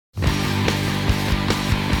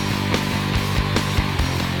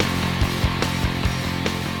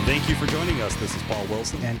Thank you for joining us. This is Paul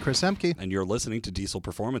Wilson. And Chris Emke. And you're listening to Diesel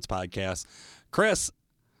Performance Podcast. Chris.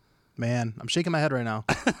 Man, I'm shaking my head right now.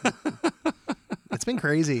 It's been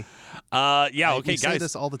crazy. Okay, we guys. say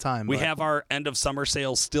this all the time. We have our end of summer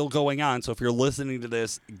sales still going on. So if you're listening to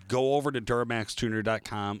this, go over to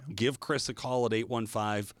DuramaxTuner.com. Give Chris a call at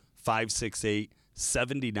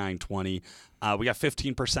 815-568-7920. We got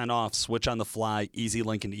 15% off, switch on the fly, Easy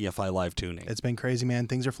Link and EFI Live tuning. It's been crazy, man.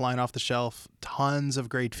 Things are flying off the shelf. Tons of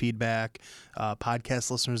great feedback.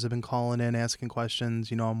 Podcast listeners have been calling in, asking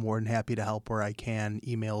questions. You know, I'm more than happy to help where I can.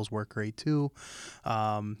 Emails work great too.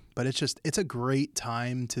 But it's a great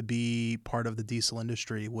time to be part of the diesel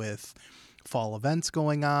industry with fall events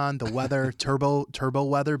going on, the weather, turbo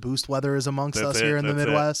weather, boost weather is amongst us here in the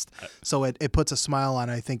Midwest. So it puts a smile on,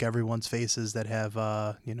 I think, everyone's faces that have,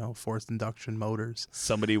 forced induction motors.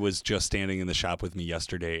 Somebody was just standing in the shop with me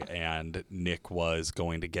yesterday, and Nick was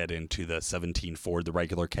going to get into the 17 Ford, the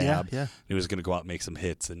regular cab. Yeah. He was going to go out and make some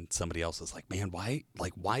hits, and somebody else was like, man, why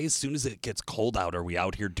as soon as it gets cold out are we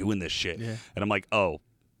out here doing this shit? Yeah. And I'm like, oh,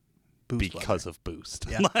 Boost because weather. Of boost.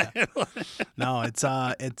 Yeah. No, it's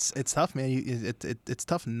tough, man. It's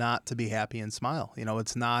tough not to be happy and smile. You know,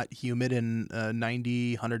 it's not humid and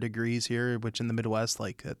 90, 100 degrees here, which in the Midwest,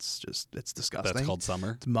 like it's disgusting. That's called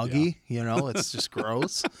summer. It's muggy. Yeah. You know, it's just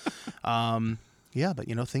gross. Yeah, but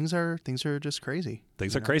things are just crazy.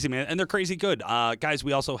 Things are crazy, man, and they're crazy good. Guys,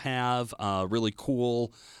 we also have really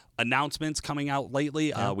cool announcements coming out lately.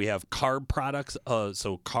 Yeah. We have CARB products,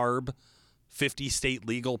 so CARB 50 state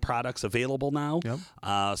legal products available now. Yep.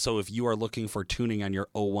 So if you are looking for tuning on your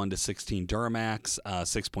 01 to 16 Duramax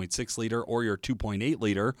 6.6 liter or your 2.8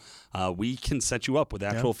 liter, we can set you up with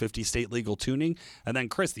actual 50 state legal tuning. And then,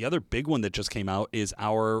 Chris, the other big one that just came out is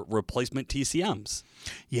our replacement TCMs.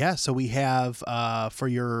 Yeah, so we have for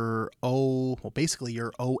your basically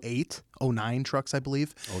your 08, 09 trucks, I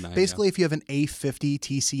believe. 09, basically, if you have an A50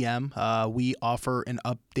 TCM, we offer an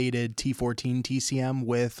updated T14 TCM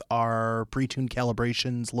with our pre-tuned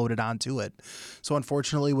calibrations loaded onto it. So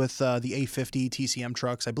unfortunately, with the A50 TCM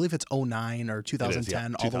trucks, I believe it's 09 or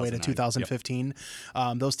 2010 all the way to 2015,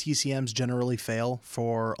 those TCMs generally fail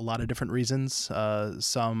for a lot of different reasons.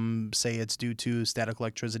 Some say it's due to static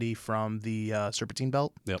electricity from the serpentine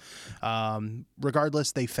belt. Yep.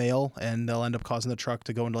 Regardless, they fail, and they'll end up causing the truck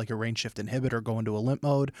to go into like a range shift inhibitor, go into a limp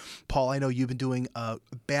mode. Paul, I know you've been doing a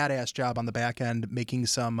badass job on the back end, making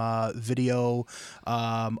some video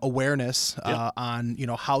awareness on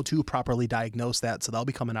how to properly diagnose that. So that'll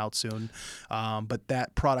be coming out soon. But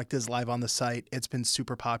that product is live on the site. It's been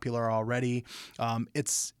super popular already.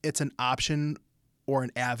 It's an option or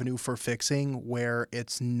an avenue for fixing where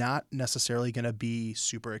it's not necessarily going to be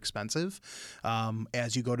super expensive.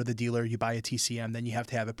 As you go to the dealer, you buy a TCM, then you have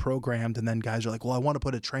to have it programmed, and then guys are like, well, I want to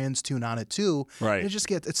put a trans tune on it too. Right. And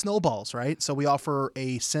it snowballs, right? So we offer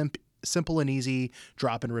a simple and easy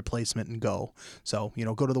drop-in replacement and go. So,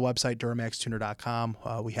 go to the website, DuramaxTuner.com.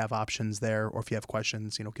 We have options there, or if you have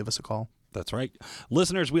questions, give us a call. That's right.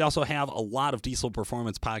 Listeners, we also have a lot of Diesel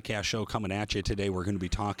Performance Podcast show coming at you today. We're going to be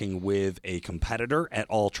talking with a competitor at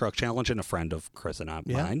All Truck Challenge and a friend of Chris and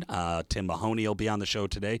mine. Tim Mahoney will be on the show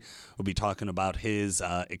today. We'll be talking about his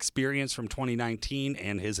experience from 2019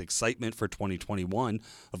 and his excitement for 2021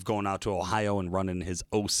 of going out to Ohio and running his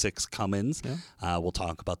 06 Cummins. Yeah. We'll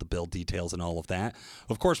talk about the build details and all of that.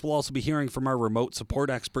 Of course, we'll also be hearing from our remote support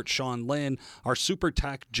expert, Sean Lynn, our super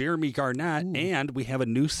tech, Jeremy Garnett, and we have a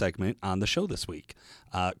new segment on the show this week.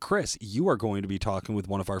 Chris, you are going to be talking with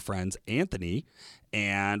one of our friends, Anthony,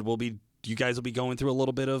 and you guys will be going through a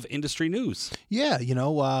little bit of industry news. Yeah,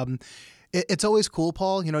 it's always cool,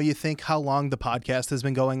 Paul. You think how long the podcast has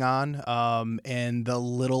been going on, and the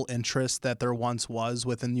little interest that there once was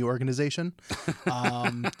within the organization,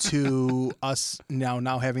 to us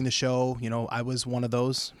now having the show. I was one of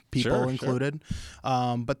those people included,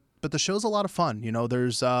 but the show's a lot of fun.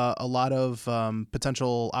 There's a lot of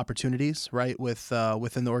potential opportunities, right,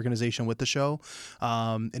 within the organization with the show.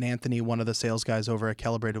 And Anthony, one of the sales guys over at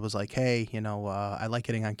Calibrated, was like, hey, I like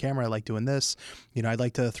getting on camera. I like doing this. I'd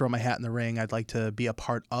like to throw my hat in the ring. I'd like to be a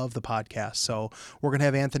part of the podcast. So we're going to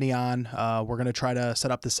have Anthony on. We're going to try to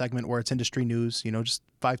set up the segment where it's industry news, just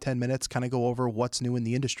 5-10 minutes, kind of go over what's new in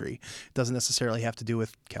the industry. It doesn't necessarily have to do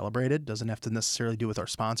with Calibrated, doesn't have to necessarily do with our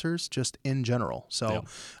sponsors, just in general. So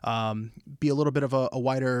be a little bit of a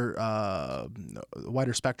wider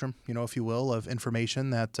spectrum, if you will, of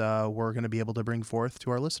information that we're going to be able to bring forth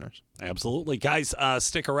to our listeners. Absolutely. Guys,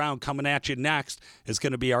 stick around. Coming at you next is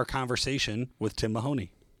going to be our conversation with Tim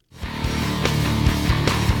Mahoney.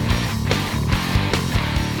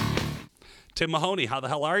 Tim Mahoney, how the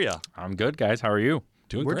hell are you? I'm good, guys. How are you?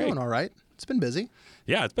 Doing We're great. doing all right. It's been busy.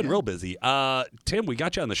 Yeah, it's been real busy. Tim, we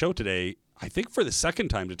got you on the show today, I think for the second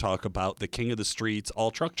time, to talk about the King of the Streets All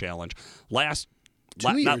Truck Challenge.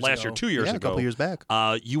 2 years year, 2 years ago. A couple years back.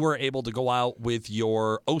 You were able to go out with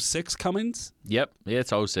your 06 Cummins? Yep, it's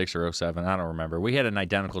 06 or 07. I don't remember. We had an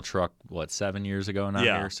identical truck, 7 years ago now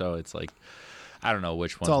here? So it's like, I don't know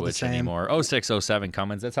which one's which anymore. 06, 07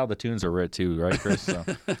 Cummins. That's how the tunes are writ too, right, Chris? So.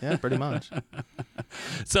 Yeah, pretty much.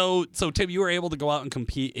 So Tim, you were able to go out and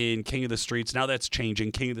compete in King of the Streets. Now that's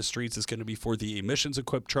changing. King of the Streets is going to be for the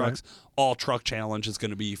emissions-equipped trucks. Right. All Truck Challenge is going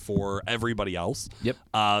to be for everybody else. Yep.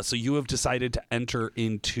 So you have decided to enter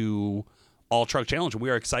into All Truck Challenge, and we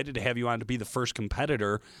are excited to have you on to be the first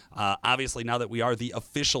competitor. Obviously, now that we are the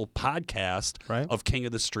official podcast of King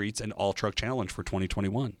of the Streets and All Truck Challenge for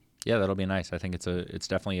 2021. Yeah, that'll be nice. I think it's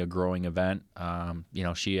definitely a growing event.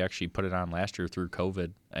 She actually put it on last year through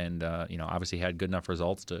COVID, and obviously had good enough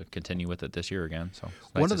results to continue with it this year again. So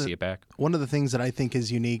it's nice to see it back. One of the things that I think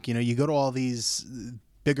is unique, you go to all these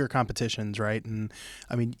bigger competitions, right? And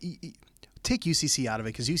I mean, take UCC out of it,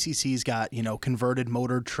 because UCC's got converted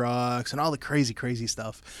motor trucks and all the crazy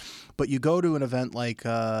stuff. But you go to an event like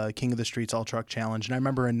King of the Streets All Truck Challenge, and I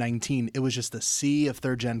remember in 19, it was just a sea of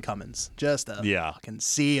third-gen Cummins. Just a fucking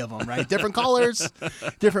sea of them, right? Different colors,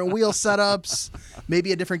 different wheel setups,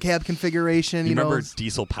 maybe a different cab configuration. You remember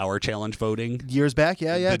Diesel Power Challenge voting? Years back,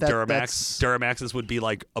 yeah. The Duramaxes would be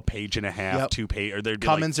like a page and a half, 2 pages, or there'd be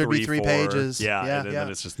Cummins like 3, would be 3 4. pages. Yeah, and then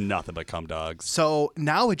it's just nothing but cum dogs. So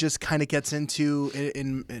now it just kind of gets into,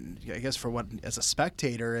 in I guess for what, as a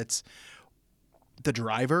spectator, it's the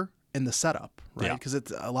driver and the setup, right? Because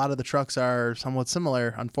a lot of the trucks are somewhat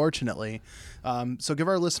similar, unfortunately. So give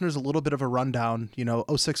our listeners a little bit of a rundown.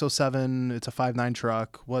 06, 07, it's a 5.9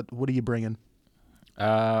 truck. What are you bringing?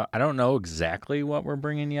 I don't know exactly what we're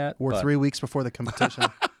bringing yet. We're 3 weeks before the competition.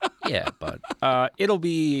 Yeah, but it'll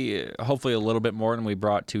be hopefully a little bit more than we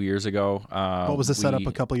brought 2 years ago. What was the setup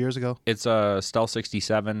a couple years ago? It's a Stealth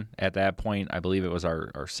 67. At that point, I believe it was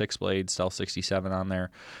our 6-blade Stealth 67 on there.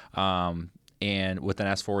 And with an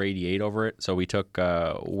S488 over it. So we took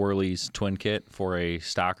Worley's twin kit for a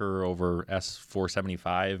stocker over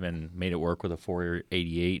S475 and made it work with a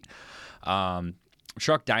 488.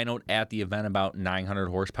 Truck dynoed at the event about 900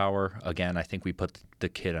 horsepower. Again, I think we put the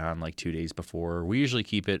kit on like 2 days before. We usually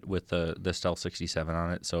keep it with the Stealth 67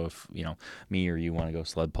 on it. So if me or you want to go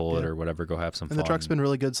sled pull it or whatever, go have some fun. And the truck's been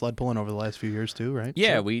really good sled pulling over the last few years too, right?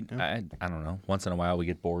 Yeah, I don't know. Once in a while we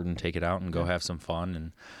get bored and take it out and go have some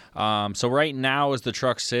fun. And so right now as the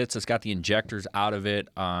truck sits, it's got the injectors out of it.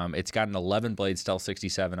 It's got an 11-blade Stealth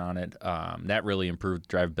 67 on it. That really improved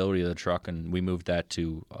the drivability of the truck, and we moved that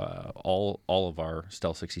to all of our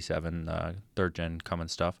Stealth 67 third-gen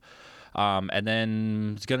Cummins stuff. And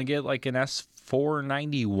then it's going to get like an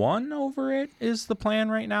S491 over it is the plan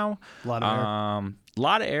right now. A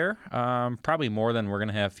lot of air. Probably more than we're going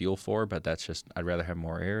to have fuel for, but that's just, I'd rather have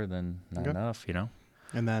more air than not enough,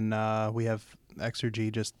 And then we have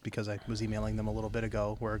Exergy, just because I was emailing them a little bit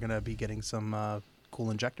ago. We're going to be getting some cool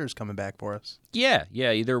injectors coming back for us. Yeah.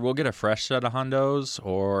 Either we'll get a fresh set of Hondos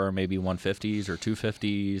or maybe 150s or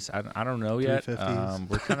 250s. I don't know yet.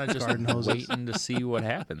 We're kind of just waiting to see what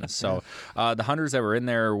happens. So the Hunters that were in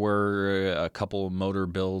there were a couple motor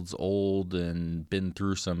builds old and been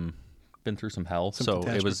through some hell. So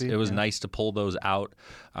it was nice to pull those out.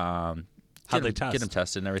 How'd they test? Get them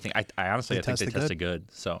tested and everything. I honestly think they tested good.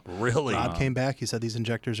 So really, Rob came back. He said these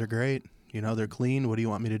injectors are great. They're clean. What do you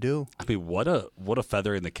want me to do? I mean, what a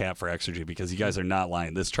feather in the cap for Exergy, because you guys are not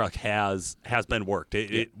lying. This truck has been worked.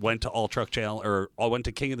 It went to All Truck Challenge, or went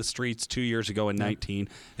to King of the Streets 2 years ago in 19.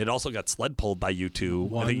 It also got sled pulled by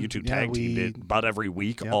U2. I think U2 tag teamed it about every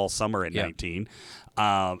week all summer in 19.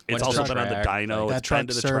 It's also been on the dyno. That it's been truck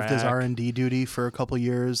to the served track. as R&D duty for a couple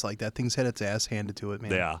years. Like, that thing's had its ass handed to it,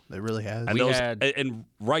 man. Yeah. It really has. And and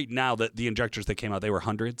right now, the injectors that came out, they were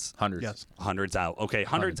hundreds? Hundreds. Yes. Hundreds out. Okay,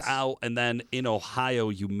 hundreds out. And then in Ohio,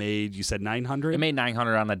 you said 900? It made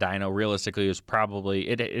 900 on the dyno. Realistically, it was probably,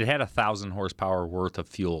 it had 1,000 horsepower worth of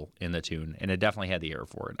fuel in the tune, and it definitely had the air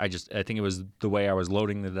for it. I think it was the way I was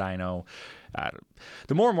loading the dyno.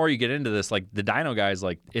 The more and more you get into this, like the dyno guys,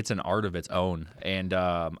 like it's an art of its own. And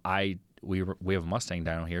we have a Mustang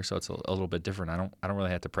dyno here, so it's a little bit different. I don't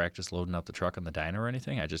really have to practice loading up the truck on the dyno or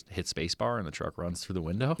anything. I just hit spacebar and the truck runs through the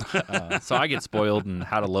window. So I get spoiled in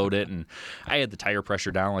how to load it, and I had the tire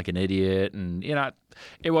pressure down like an idiot, and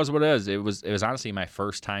it was what it is. It was honestly my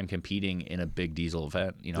first time competing in a big diesel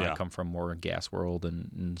event. I come from more gas world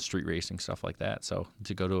and street racing, stuff like that. So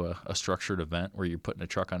to go to a structured event where you're putting a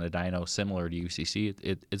truck on a dyno similar to UCC,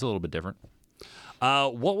 it's a little bit different.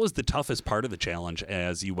 What was the toughest part of the challenge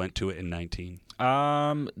as you went to it in 19?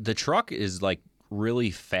 The truck is like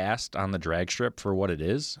really fast on the drag strip for what it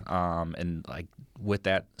is. And like with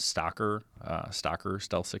that Stalker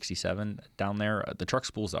Stealth 67 down there, the truck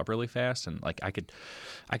spools up really fast, and like I could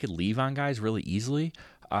leave on guys really easily.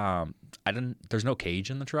 There's no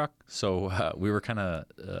cage in the truck, so we were kind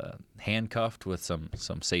of handcuffed with some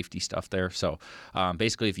safety stuff there. So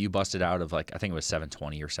basically, if you busted out of like, I think it was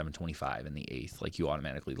 720 or 725 in the eighth, like you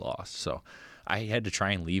automatically lost. So I had to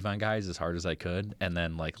try and leave on guys as hard as I could, and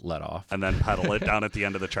then like let off, and then pedal it down at the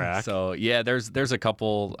end of the track. So yeah, there's a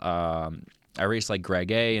couple. I raced like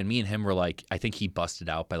Greg A, and me and him were like, I think he busted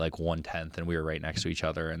out by like 1/10, and we were right next to each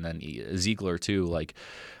other. And then Ziegler too. Like,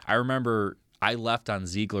 I remember I left on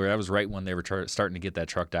Ziegler. That was right when they were starting to get that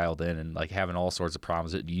truck dialed in and like having all sorts of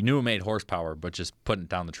problems. You knew it made horsepower, but just putting it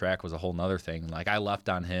down the track was a whole nother thing. Like, I left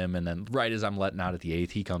on him, and then right as I'm letting out at the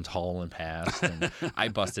eighth, he comes hauling past, and I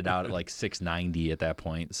busted out at like 690 at that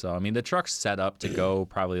point. So I mean, the truck's set up to go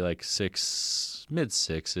probably like mid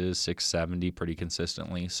sixes, 670 pretty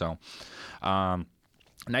consistently. So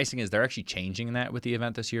nice thing is they're actually changing that with the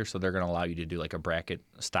event this year, so they're going to allow you to do like a bracket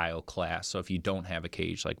style class. So if you don't have a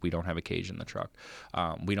cage, like we don't have a cage in the truck,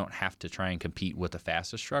 we don't have to try and compete with the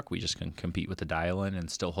fastest truck. We just can compete with the dial-in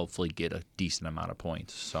and still hopefully get a decent amount of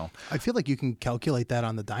points. So I feel like you can calculate that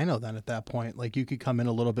on the dyno then at that point. Like, you could come in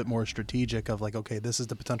a little bit more strategic of like, okay, this is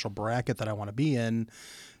the potential bracket that I want to be in.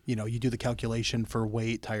 You know, you do the calculation for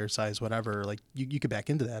weight, tire size, whatever. Like, you could back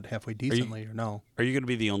into that halfway decently, or no? Are you going to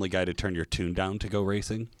be the only guy to turn your tune down to go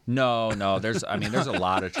racing? No. There's a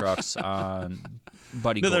lot of trucks.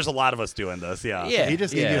 Buddy, there's a lot of us doing this. Yeah. He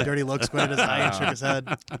just gave you a dirty look, squinted his eye, and shook his head.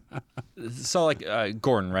 So like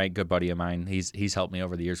Gordon, right, good buddy of mine. He's helped me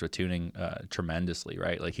over the years with tuning tremendously,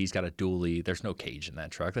 right? Like, he's got a dually. There's no cage in that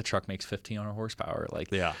truck. That truck makes 1,500 horsepower.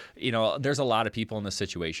 Like, yeah, you know, there's a lot of people in this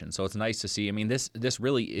situation, so it's nice to see. I mean, this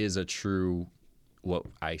really is a true, what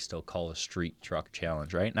I still call a street truck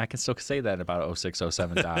challenge, right? And I can still say that about 06,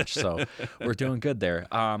 07 Dodge. So we're doing good there.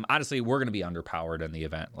 Honestly, we're going to be underpowered in the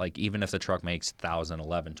event. Like, even if the truck makes 1,000,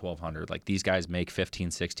 11, 1,200, like these guys make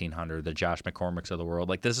 1,500, 1,600, the Josh McCormicks of the world.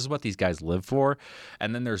 Like, this is what these guys live for.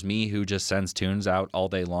 And then there's me who just sends tunes out all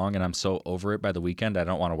day long, and I'm so over it by the weekend, I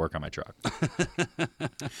don't want to work on my truck.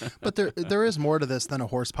 But there is more to this than a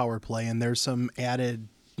horsepower play, and there's some added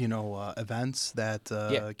events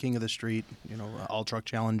that King of the Street, All Truck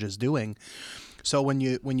Challenge is doing. So when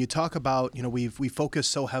you talk about, we focus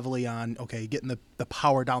so heavily on, okay, getting the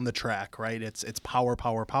power down the track, right? It's power.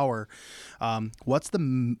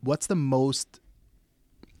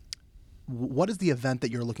 What is the event that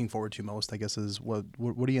you're looking forward to most, I guess, is what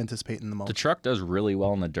are you anticipating the most? The truck does really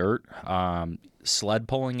well in the dirt. Sled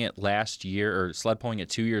pulling it last year, or sled pulling it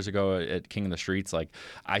 2 years ago at King of the Streets, like,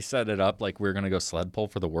 I set it up like we were going to go sled pull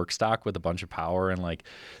for the work stock with a bunch of power, and like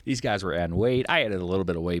these guys were adding weight. I added a little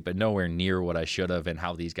bit of weight, but nowhere near what I should have and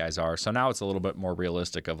how these guys are. So now it's a little bit more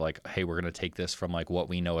realistic of like, hey, we're going to take this from like what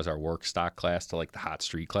we know as our work stock class to like the hot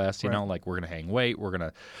street class, you know, like we're going to hang weight. We're going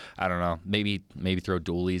to, I don't know, maybe throw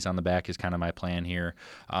dualies on the back is kind of my plan here.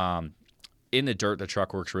 In the dirt, the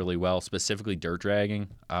truck works really well, specifically dirt dragging.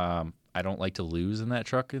 I don't like to lose in that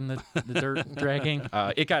truck in the dirt dragging.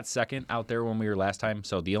 It got second out there when we were last time.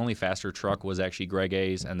 So the only faster truck was actually Greg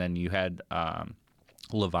A's. And then you had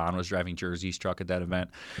Levon was driving Jersey's truck at that event.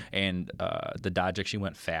 And the Dodge actually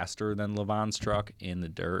went faster than Levon's truck in the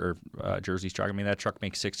dirt, or Jersey's truck. I mean, that truck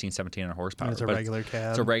makes 16, 1700 horsepower. And it's a regular cab.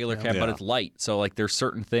 It's a regular cab, but it's light. So like there's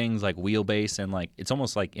certain things like wheelbase, and like it's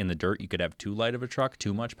almost like in the dirt you could have too light of a truck,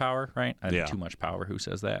 too much power, right? Too much power, who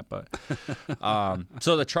says that? But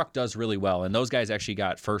so the truck does really well, and those guys actually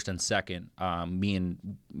got first and second. Me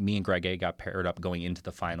and Greg A got paired up going into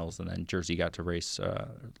the finals, and then Jersey got to race,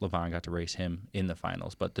 Levon got to race him in the finals.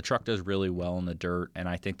 But the truck does really well in the dirt, and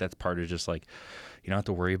I think that's part of just like, you don't have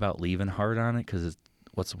to worry about leaving hard on it, because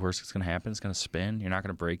what's the worst that's going to happen? It's going to spin. You're not going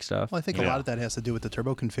to break stuff. Well, I think a lot of that has to do with the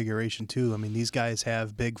turbo configuration too. I mean, these guys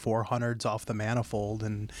have big 400s off the manifold,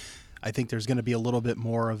 and I think there's going to be a little bit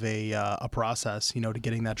more of a process, to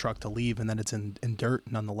getting that truck to leave, and then it's in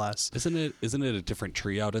dirt nonetheless. Isn't it a different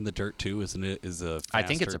tree out in the dirt too? Isn't it? I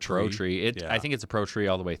think it's a pro tree. I think it's a pro tree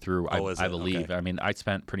all the way through. I believe. Okay. I mean, I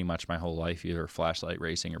spent pretty much my whole life either flashlight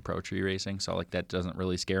racing or pro tree racing, so like that doesn't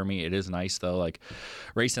really scare me. It is nice though, like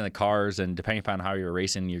racing the cars, and depending upon how you're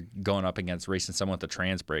racing, you're going up against racing someone with a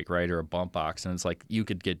trans brake, right, or a bump box, and it's like you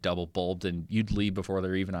could get double bulbed and you'd leave before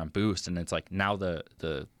they're even on boost, and it's like now the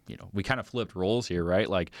we kind of flipped roles here, right?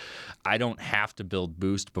 Like, I don't have to build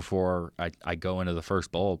boost before I go into the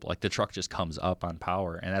first bulb. Like, the truck just comes up on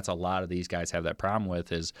power, and that's a lot of these guys have that problem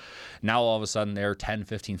with, is now all of a sudden they're 10,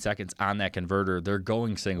 15 seconds on that converter. They're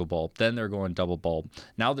going single bulb, then they're going double bulb.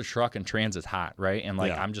 Now the truck in transit's hot, right? And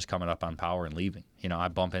like, I'm just coming up on power and leaving. I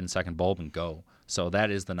bump in second bulb and go. So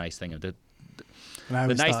that is the nice thing of it.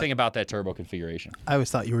 The nice thing about that turbo configuration. I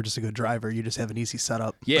always thought you were just a good driver. You just have an easy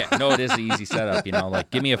setup. Yeah, no, it is an easy setup.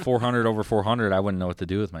 Like, give me a 400 over 400, I wouldn't know what to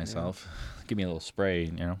do with myself. Yeah. Give me a little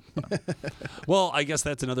spray, Well, I guess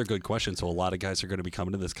that's another good question. So a lot of guys are going to be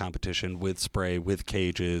coming to this competition with spray, with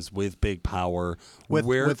cages, with big power.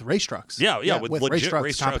 With race trucks. Yeah, with legit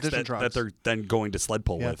race trucks, that they're then going to sled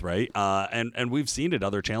pull with, right? And we've seen it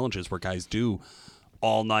other challenges where guys do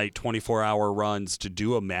all night 24-hour runs to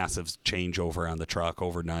do a massive changeover on the truck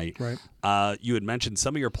overnight. Right. You had mentioned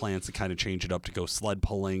some of your plans to kind of change it up to go sled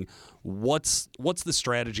pulling. What's the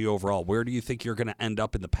strategy overall? Where do you think you're going to end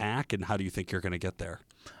up in the pack, and how do you think you're going to get there?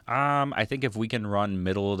 I think if we can run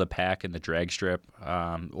middle of the pack in the drag strip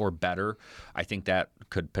or better, I think that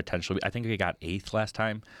could potentially be. I think we got 8th last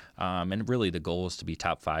time, and really the goal is to be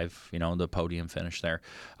top 5, the podium finish there.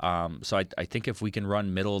 So I think if we can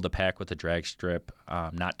run middle of the pack with the drag strip,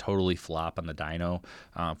 not totally flop on the dyno,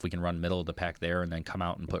 if we can run middle of the pack there and then come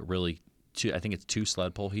out and put really I think it's 2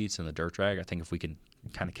 sled pull heats in the dirt drag. I think if we can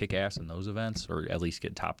kind of kick ass in those events, or at least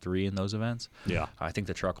get top 3 in those events, I think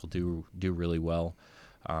the truck will do really well.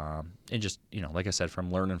 And just, like I said,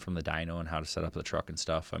 from learning from the dyno and how to set up the truck and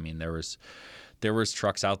stuff, I mean, there was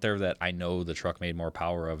trucks out there that I know the truck made more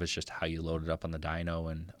power of. It's just how you load it up on the dyno.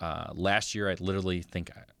 And last year, I literally think,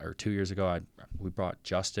 or 2 years ago, we brought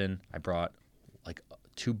Justin. I brought like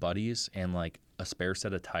 2 buddies and like a spare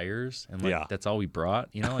set of tires, and like that's all we brought.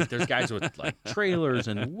 Like there's guys with like trailers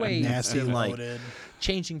and weights, nasty and like loaded,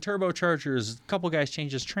 changing turbochargers. A couple guys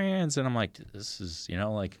changed his trans, and I'm like, this is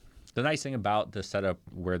like. The nice thing about the setup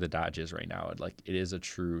where the Dodge is right now, it is a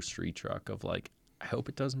true street truck of like, I hope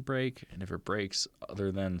it doesn't break, and if it breaks, other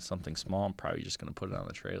than something small, I'm probably just going to put it on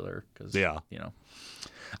the trailer because,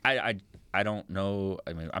 I don't know.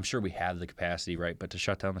 I mean, I'm sure we have the capacity, right? But to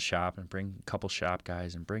shut down the shop and bring a couple shop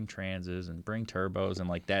guys and bring transes and bring turbos and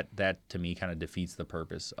like that to me kind of defeats the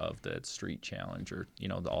purpose of the street challenge or,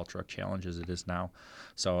 the all truck challenge as it is now.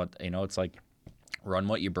 So, it's like, run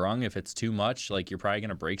what you brung. If it's too much, like you're probably going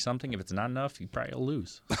to break something. If it's not enough, you probably will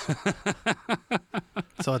lose.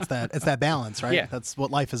 So it's that balance, right? Yeah. That's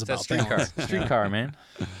what life is about. Street car, man.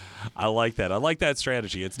 I like that. I like that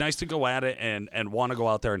strategy. It's nice to go at it and want to go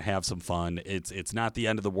out there and have some fun. It's not the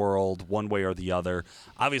end of the world one way or the other.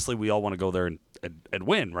 Obviously, we all want to go there and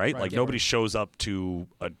win, right? Like nobody shows up to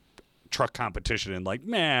a truck competition and like,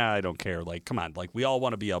 I don't care. Like, come on. Like, we all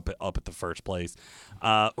want to be up at the first place.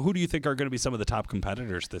 Who do you think are going to be some of the top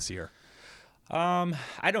competitors this year?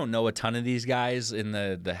 I don't know a ton of these guys in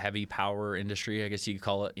the heavy power industry, I guess you could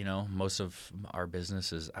call it. Most of our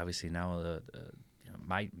business is obviously now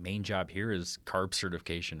my main job here is carb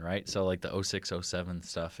certification, right? So like the 06, 07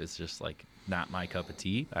 stuff is just like not my cup of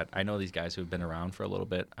tea. I know these guys who have been around for a little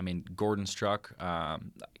bit. I mean, Gordon's truck,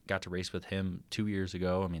 got to race with him 2 years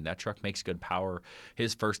ago. I mean, that truck makes good power.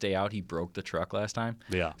 His first day out, he broke the truck last time.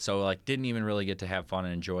 Yeah. So like didn't even really get to have fun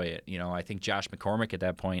and enjoy it. I think Josh McCormick at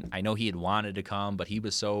that point, I know he had wanted to come, but he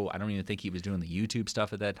was I don't even think he was doing the YouTube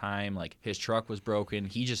stuff at that time. Like his truck was broken.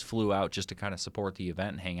 He just flew out just to kind of support the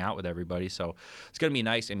event and hang out with everybody. So it's going to be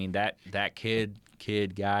nice. I mean, that kid,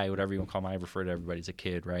 guy, whatever you want to call him, I refer to everybody as a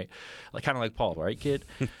kid, right? Like kind of like Paul, right, kid?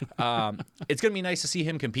 It's going to be nice to see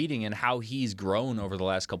him competing and how he's grown over the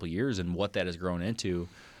last couple of years and what that has grown into.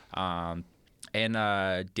 And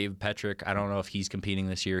David Petrick, I don't know if he's competing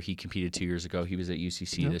this year. He competed 2 years ago. He was at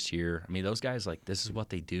UCC this year. I mean, those guys, like, this is what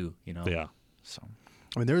they do, Yeah. So,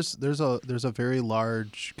 I mean, there's a very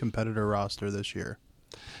large competitor roster this year.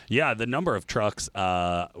 Yeah, the number of trucks,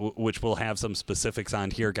 which we'll have some specifics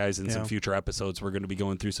on here, guys, in some future episodes. We're going to be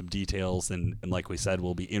going through some details, and like we said,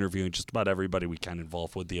 we'll be interviewing just about everybody we can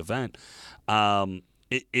involve with the event.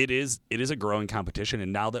 It is a growing competition,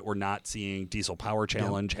 and now that we're not seeing Diesel Power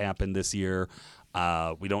Challenge happen this year,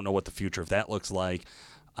 we don't know what the future of that looks like.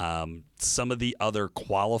 Some of the other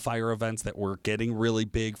qualifier events that were getting really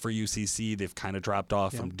big for UCC, they've kind of dropped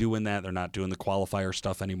off from doing that. They're not doing the qualifier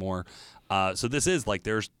stuff anymore. So this is like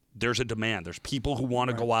there's a demand. There's people who want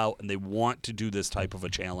to go out and they want to do this type of a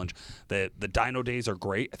challenge. The dyno days are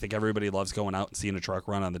great. I think everybody loves going out and seeing a truck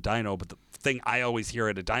run on the dyno. But the thing I always hear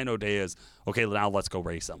at a dyno day is, okay, now let's go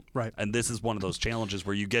race them. Right. And this is one of those challenges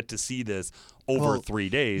where you get to see this over 3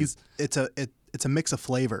 days. It's a mix of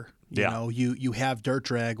flavor. You know, you have dirt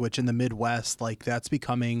drag, which in the Midwest, like that's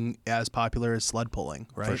becoming as popular as sled pulling,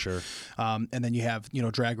 right? For sure. And then you have, you know,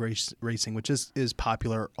 drag racing, which is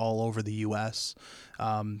popular all over the U.S.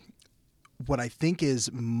 What I think is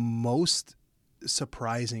most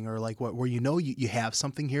surprising, or like where you know you have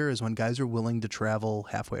something here, is when guys are willing to travel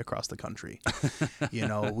halfway across the country. You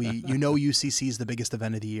know, UCC is the biggest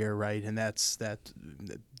event of the year, right? And that's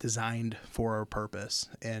designed for a purpose,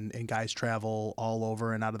 and guys travel all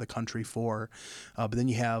over and out of the country for. But then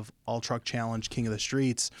you have All Truck Challenge, King of the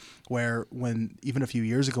Streets, where when even a few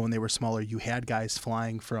years ago when they were smaller, you had guys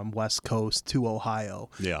flying from West Coast to Ohio.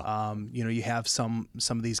 Yeah. You know, you have some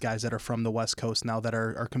of these guys that are from the West Coast now that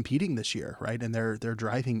are competing this year, right? And they're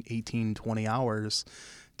driving 18, 20 hours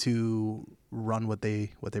to run what they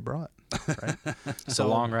brought, right? It's a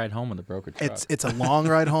long ride home with a broken truck. It's a long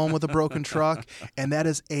ride home with a broken truck, and that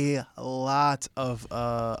is a lot of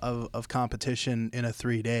competition in a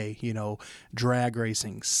 3-day. You know, drag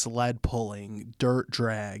racing, sled pulling, dirt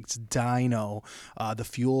drags, dyno, the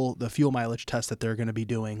fuel mileage test that they're going to be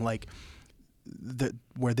doing, like.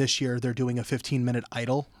 Where this year they're doing a 15-minute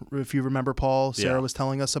idle, if you remember, Paul, Sarah was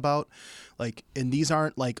telling us about, like, and these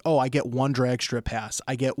aren't like, oh, I get one drag strip pass,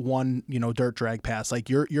 I get one, you know, dirt drag pass. Like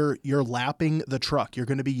you're lapping the truck, you're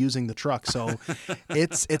going to be using the truck, so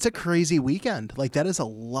it's a crazy weekend. Like that is a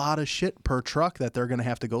lot of shit per truck that they're going to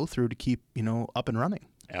have to go through to keep, you know, up and running.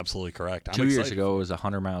 Absolutely correct. I'm 2 years excited. ago, it was a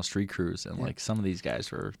 100-mile street cruise, and like some of these guys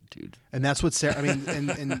were, dude. And that's what Sarah, I mean,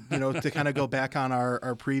 and you know, to kind of go back on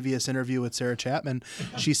our previous interview with Sarah Chapman,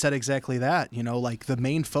 she said exactly that. You know, like the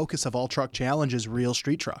main focus of All Truck Challenge is real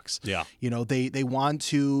street trucks. Yeah. You know, they want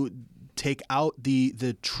to take out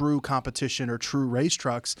the true competition or true race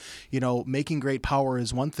trucks. You know, making great power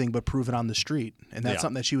is one thing, but prove it on the street, and that's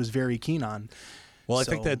something that she was very keen on. Well, I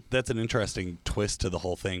think that's an interesting twist to the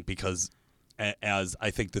whole thing, because as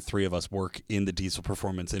I think the three of us work in the diesel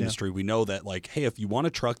performance industry, we know that, like, hey, if you want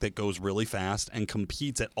a truck that goes really fast and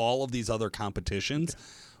competes at all of these other competitions,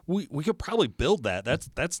 we could probably build that.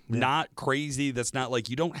 That's not crazy. That's not like,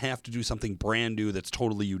 you don't have to do something brand new that's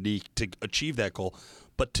totally unique to achieve that goal.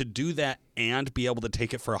 But to do that and be able to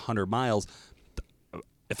take it for 100 miles,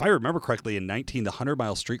 if I remember correctly, in 19, the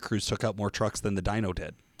 100-mile street cruise took out more trucks than the dyno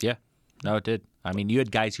did. Yeah. No, it did. I mean, you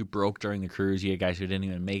had guys who broke during the cruise. You had guys who didn't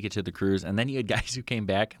even make it to the cruise. And then you had guys who came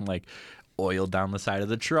back and, like, oiled down the side of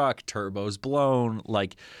the truck, turbos blown.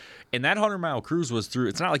 Like, and that 100-mile cruise was through.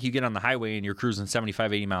 It's not like you get on the highway and you're cruising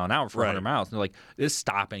 75, 80 mile an hour for 100 miles. And they're like, this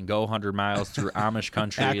stop and go 100 miles through Amish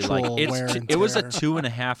country. It was a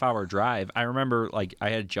 2.5-hour drive. I remember, like,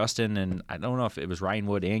 I had Justin and I don't know if it was Ryan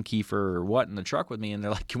Wood and Kiefer or what in the truck with me. And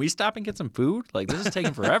they're like, can we stop and get some food? Like, this is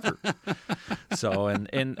taking forever. So,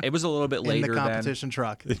 and it was a little bit later in the competition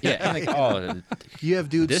truck. Yeah. You have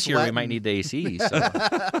dudes this year we might need the AC. So.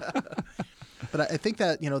 But I think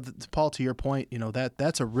that, you know, Paul, to your point, you know,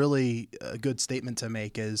 that's a really good statement to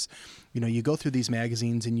make is, you know, you go through these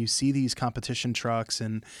magazines and you see these competition trucks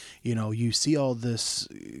and, you know, you see all this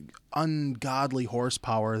ungodly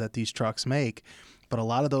horsepower that these trucks make. But a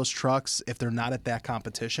lot of those trucks, if they're not at that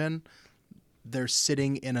competition, they're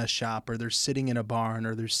sitting in a shop or they're sitting in a barn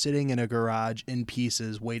or they're sitting in a garage in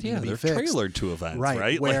pieces waiting to be fixed. Yeah, they're trailered to events,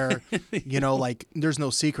 right? Where, you know, like there's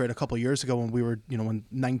no secret. A couple of years ago when we were, you know, when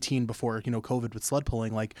 19 before, you know, COVID with sled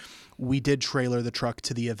pulling, like we did trailer the truck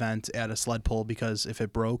to the event at a sled pull because if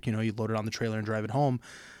it broke, you know, you'd load it on the trailer and drive it home.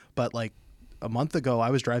 But like a month ago,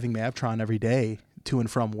 I was driving Mavtron every day to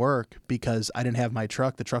and from work because I didn't have my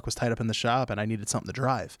truck. The truck was tied up in the shop and I needed something to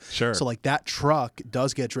drive. Sure. So like that truck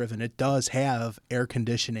does get driven. It does have air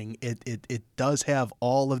conditioning. It does have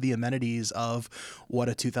all of the amenities of what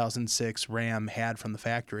a 2006 Ram had from the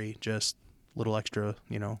factory. Just little extra,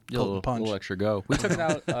 you know, punch. Little extra go. We took it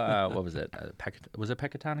out. What was it? Was it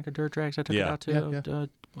Pecatonica Dirt Drags? I took it out to. Yeah.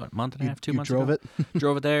 What, month and a half, 2 months drove ago? It?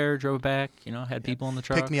 Drove it there, drove it back, you know, had people in the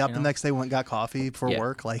truck. Picked me up you the know? next day, went and got coffee for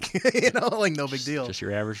work. Like, you know, like no big deal. Just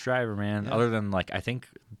your average driver, man. Other than, like, I think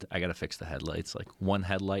I got to fix the headlights. Like, one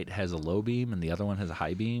headlight has a low beam and the other one has a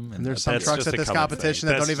high beam. And there's some trucks at this competition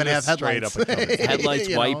that don't even have headlights.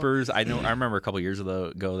 Headlights, wipers. I remember a couple years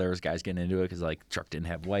ago, there was guys getting into it because, like, truck didn't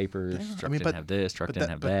have wipers, truck didn't have this, truck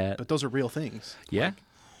didn't have that. But those are real things. Yeah.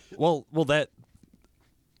 Well,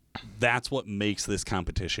 that's what makes this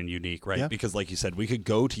competition unique, right? Yeah. Because like you said, we could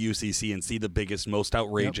go to UCC and see the biggest, most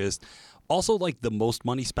outrageous, also like the most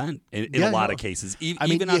money spent in a lot of cases,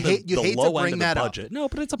 even on the low end of the budget. No,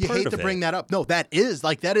 but it's a part of it. You hate to bring that up. No, that is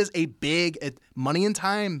a big money and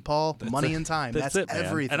time, Paul. Money and time. That's it,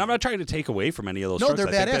 everything. Man. And I'm not trying to take away from any of those. No, trucks. they're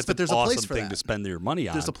I think badass, that's but there's an a place awesome for thing that. to spend your money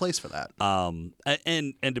on. There's a place for that.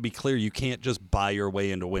 And to be clear, you can't just buy your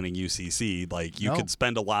way into winning UCC. Like you could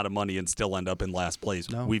spend a lot of money and still end up in last place.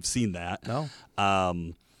 No. We've seen that. No.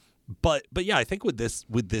 But yeah, I think with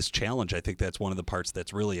this challenge, I think that's one of the parts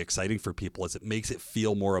that's really exciting for people is it makes it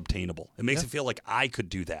feel more obtainable. It makes it feel like I could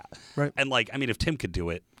do that. Right. And like, I mean, if Tim could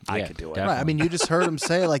do it, I could do it. Definitely. Right. I mean, you just heard him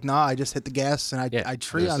say like, "Nah, I just hit the gas and I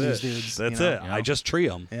tree on these dudes." That's it. I just tree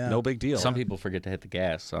them. Yeah. No big deal. Some people forget to hit the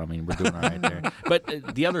gas, so I mean, we're doing all right there.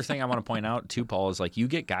 But the other thing I want to point out too, Paul, is like you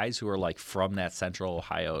get guys who are like from that Central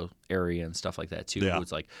Ohio area and stuff like that too. Yeah. Who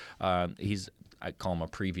it's like I call him a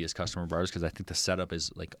previous customer of ours because I think the setup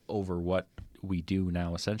is like over what we do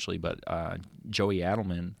now essentially. But Joey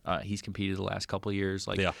Adelman, he's competed the last couple of years.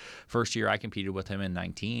 Like first year I competed with him in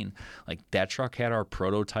 19. Like that truck had our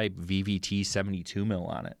prototype VVT 72 mil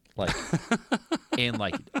on it. Like and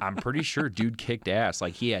like I'm pretty sure dude kicked ass.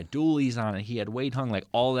 Like he had dualies on it, he had weight hung. Like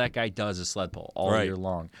all that guy does is sled pull all year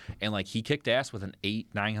long. And like he kicked ass with an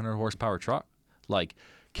 900 horsepower truck. Like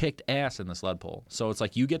kicked ass in the sled pull. So it's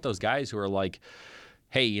like you get those guys who are like,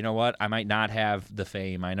 hey, you know what? I might not have the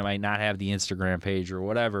fame. I might not have the Instagram page or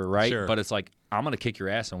whatever, right? Sure. But it's like, I'm going to kick your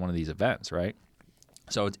ass in one of these events, right?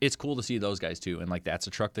 So it's cool to see those guys too. And like, that's a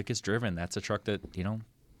truck that gets driven. That's a truck that, you know,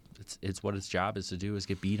 it's what its job is to do is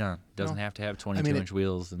get beat on. It doesn't have to have 22-inch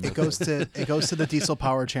wheels. And it goes to the Diesel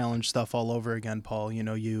Power Challenge stuff all over again, Paul. You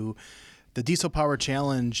know, the Diesel Power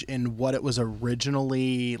Challenge in what it was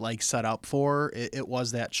originally like set up for, it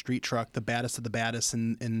was that street truck, the baddest of the baddest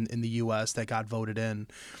in the U.S. that got voted in.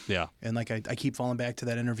 Yeah. And like I keep falling back to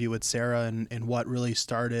that interview with Sarah and what really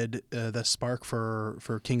started the spark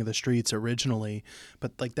for King of the Streets originally.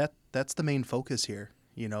 But like that's the main focus here.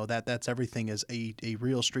 You know, that's everything is a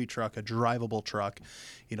real street truck, a drivable truck.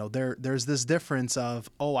 You know, there's this difference of,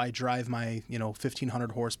 oh, I drive my,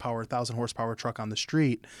 1,500 horsepower, 1,000 horsepower truck on the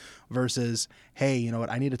street versus, hey, you know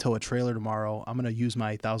what, I need to tow a trailer tomorrow. I'm going to use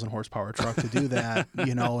my 1,000 horsepower truck to do that,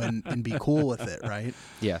 and be cool with it, right?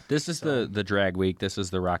 Yeah, this is the drag week. This is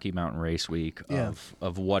the Rocky Mountain Race week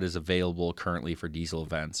of what is available currently for diesel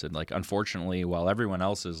events. And, like, unfortunately, while everyone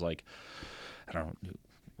else is, like, I don't know,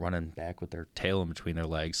 running back with their tail in between their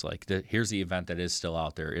legs, like here's the event that is still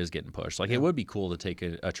out there, is getting pushed. Like it would be cool to take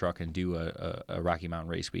a truck and do a Rocky Mountain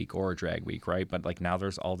Race week or a drag week, right? But like now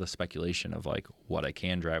there's all the speculation of like what I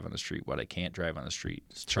can drive on the street, what I can't drive on the street,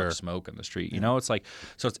 truck smoke on the street. You know, it's like,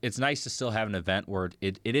 so it's nice to still have an event where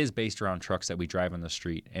it is based around trucks that we drive on the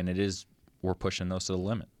street, and we're pushing those to the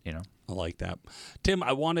limit, you know? I like that. Tim,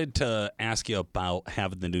 I wanted to ask you about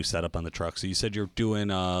having the new setup on the truck. So you said you're doing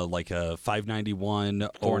like a 591 or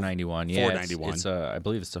 491. Yeah, 491. It's I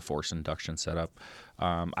believe it's a forced induction setup.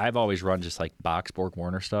 I've always run just like box Borg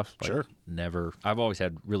Warner stuff. Like I've always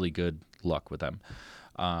had really good luck with them.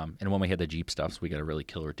 And when we had the Jeep stuffs, we got a really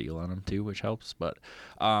killer deal on them too, which helps. But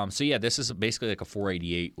so yeah, this is basically like a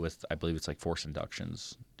 488 with, I believe it's like forced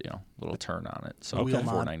inductions, little turn on it. So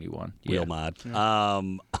 491 wheel mod.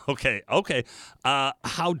 Okay.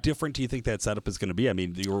 How different do you think that setup is going to be? I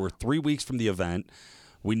mean, you were 3 weeks from the event.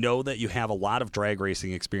 We know that you have a lot of drag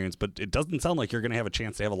racing experience, but it doesn't sound like you're going to have a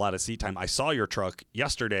chance to have a lot of seat time. I saw your truck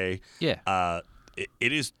yesterday. Yeah.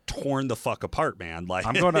 It is torn the fuck apart, man. Like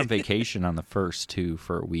I'm going on vacation on the 1st too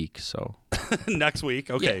for a week, so next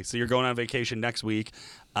week. Okay, so you're going on vacation next week.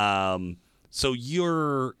 So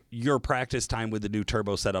your practice time with the new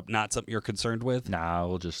turbo setup, not something you're concerned with? Nah,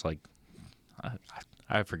 we'll just like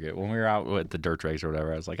I forget when we were out with the dirt drags or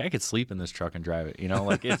whatever. I was like, I could sleep in this truck and drive it.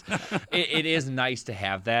 Like it is nice to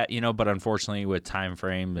have that, but unfortunately with time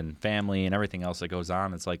frame and family and everything else that goes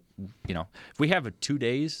on, it's like, if we have 2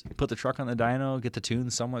 days, put the truck on the dyno, get the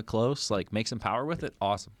tunes somewhat close, like make some power with it,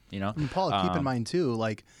 awesome. And Paul, keep in mind too,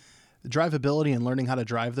 like drivability and learning how to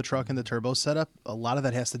drive the truck in the turbo setup, a lot of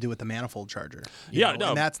that has to do with the manifold charger. And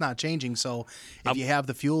that's not changing. So if you have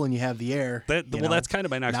the fuel and you have the air, that's kind of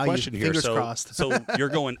my next question here. Fingers crossed. So you're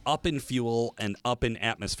going up in fuel and up in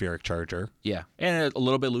atmospheric charger. Yeah, and a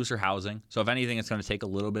little bit looser housing. So if anything, it's going to take a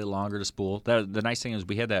little bit longer to spool. The nice thing is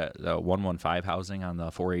we had that 115 housing on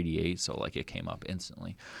the 488, so like it came up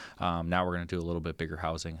instantly. Now we're going to do a little bit bigger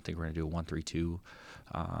housing. I think we're going to do a 132,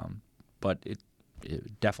 but it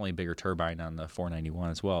definitely a bigger turbine on the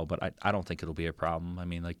 491 as well, but I don't think it'll be a problem. I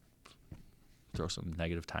mean, like, throw some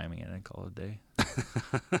negative timing in it and call it a day.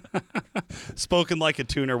 Spoken like a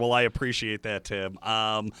tuner. Well, I appreciate that, Tim.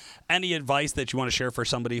 Any advice that you want to share for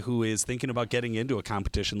somebody who is thinking about getting into a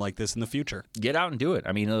competition like this in the future? Get out and do it.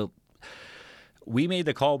 I mean, we made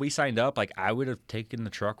the call. We signed up. Like, I would have taken the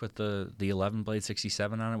truck with the 11-blade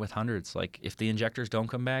 67 on it with hundreds. Like, if the injectors don't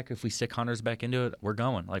come back, if we stick hundreds back into it, we're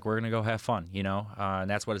going. Like, we're going to go have fun, you know? And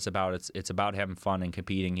that's what it's about. It's about having fun and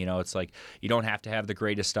competing. You know, it's like you don't have to have the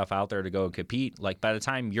greatest stuff out there to go compete. Like, by the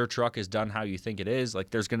time your truck is done how you think it is, like,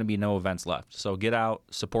 there's going to be no events left. So get out,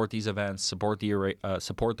 support these events, support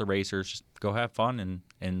the racers. Just go have fun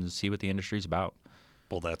and see what the industry's about.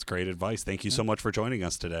 Well, that's great advice. Thank you so much for joining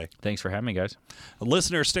us today. Thanks for having me, guys.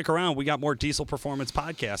 Listeners, stick around. We got more Diesel Performance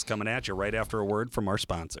Podcast coming at you right after a word from our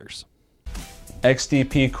sponsors.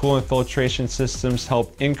 XDP coolant filtration systems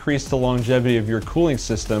help increase the longevity of your cooling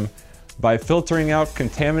system by filtering out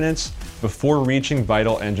contaminants before reaching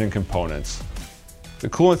vital engine components. The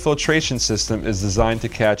coolant filtration system is designed to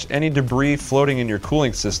catch any debris floating in your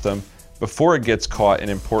cooling system before it gets caught in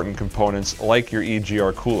important components like your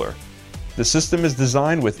EGR cooler. The system is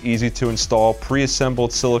designed with easy-to-install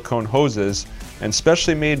pre-assembled silicone hoses and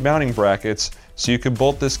specially made mounting brackets so you can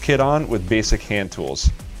bolt this kit on with basic hand tools.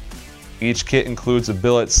 Each kit includes a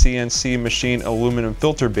billet CNC machine aluminum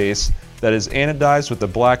filter base that is anodized with a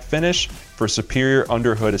black finish for superior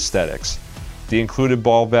underhood aesthetics. The included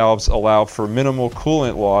ball valves allow for minimal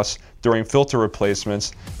coolant loss during filter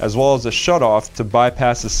replacements, as well as a shutoff to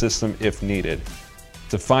bypass the system if needed.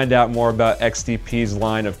 To find out more about XDP's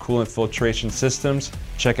line of coolant filtration systems,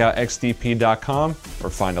 check out xdp.com or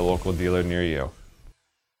find a local dealer near you.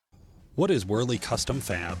 What is Worley Custom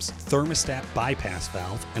Fab's thermostat bypass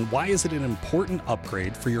valve, and why is it an important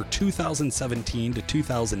upgrade for your 2017 to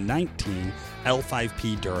 2019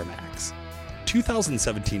 L5P Duramax?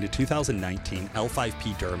 2017 to 2019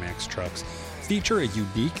 L5P Duramax trucks feature a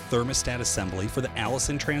unique thermostat assembly for the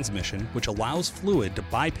Allison transmission, which allows fluid to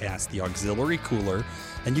bypass the auxiliary cooler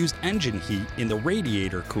and use engine heat in the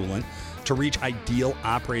radiator coolant to reach ideal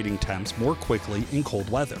operating temps more quickly in cold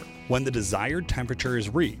weather. When the desired temperature is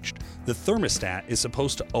reached, the thermostat is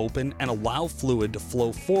supposed to open and allow fluid to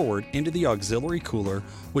flow forward into the auxiliary cooler,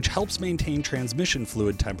 which helps maintain transmission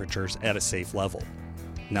fluid temperatures at a safe level.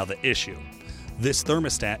 Now the issue. This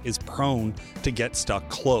thermostat is prone to get stuck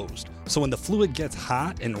closed, so when the fluid gets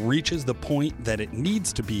hot and reaches the point that it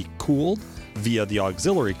needs to be cooled via the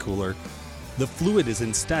auxiliary cooler, the fluid is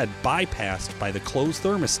instead bypassed by the closed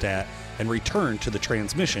thermostat and returned to the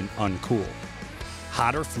transmission uncooled.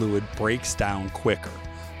 Hotter fluid breaks down quicker,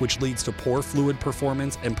 which leads to poor fluid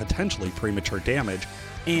performance and potentially premature damage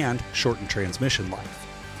and shortened transmission life.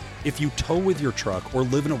 If you tow with your truck or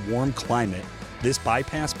live in a warm climate, this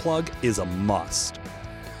bypass plug is a must.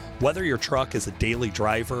 Whether your truck is a daily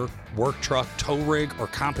driver, work truck, tow rig, or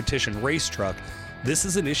competition race truck, this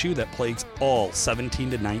is an issue that plagues all 17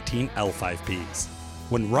 to 19 L5Ps.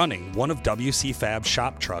 When running one of WC Fab's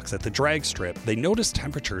shop trucks at the drag strip, they noticed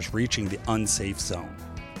temperatures reaching the unsafe zone.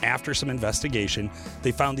 After some investigation,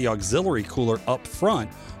 they found the auxiliary cooler up front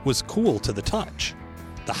was cool to the touch.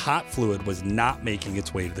 The hot fluid was not making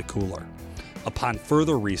its way to the cooler. Upon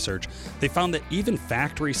further research, they found that even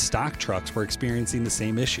factory stock trucks were experiencing the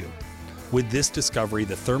same issue. With this discovery,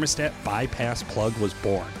 the thermostat bypass plug was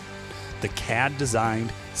born. The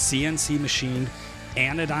CAD-designed, CNC-machined,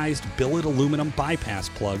 anodized billet aluminum bypass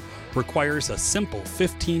plug requires a simple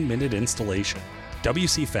 15-minute installation.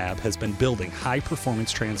 WC Fab has been building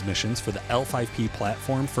high-performance transmissions for the L5P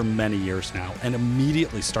platform for many years now and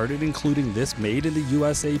immediately started including this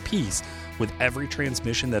made-in-the-USA piece with every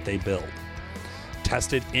transmission that they build.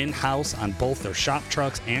 Tested in-house on both their shop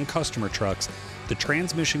trucks and customer trucks, the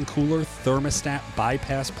transmission cooler thermostat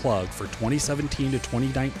bypass plug for 2017 to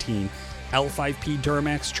 2019 L5P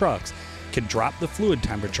Duramax trucks can drop the fluid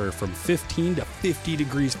temperature from 15 to 50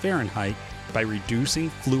 degrees Fahrenheit by reducing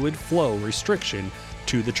fluid flow restriction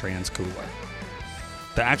to the transcooler.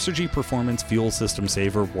 The Exergy Performance Fuel System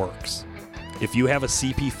Saver works. If you have a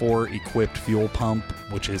CP4 equipped fuel pump,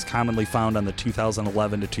 which is commonly found on the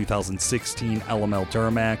 2011 to 2016 LML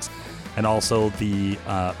Duramax, and also the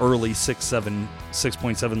early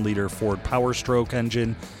 6.7 liter Ford Power Stroke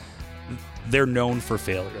engine, they're known for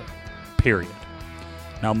failure, period.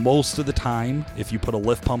 Now, most of the time, if you put a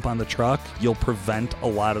lift pump on the truck, you'll prevent a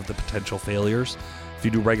lot of the potential failures. If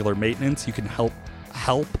you do regular maintenance, you can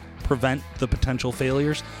help prevent the potential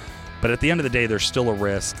failures. But at the end of the day, there's still a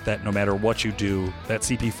risk that no matter what you do, that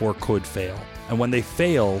CP4 could fail. And when they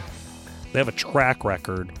fail, they have a track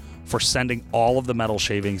record for sending all of the metal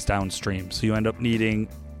shavings downstream. So you end up needing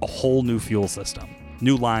a whole new fuel system,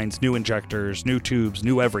 new lines, new injectors, new tubes,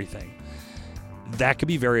 new everything. that could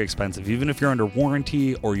be very expensive. Even if you're under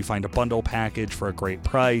warranty or you find a bundle package for a great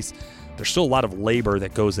price, there's still a lot of labor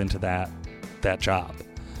that goes into that job.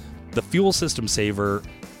 The Fuel System Saver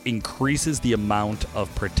increases the amount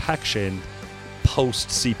of protection post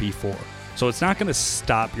CP4. So it's not going to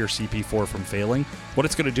stop your CP4 from failing. What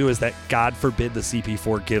it's going to do is that, God forbid, the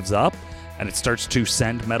CP4 gives up and it starts to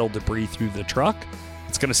send metal debris through the truck.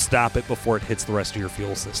 It's going to stop it before it hits the rest of your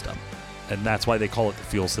fuel system. And that's why they call it the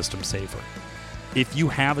Fuel System Saver. If you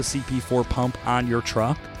have a CP4 pump on your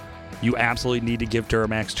truck, you absolutely need to give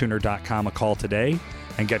DuramaxTuner.com a call today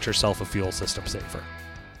and get yourself a Fuel System Saver.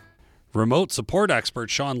 Remote support expert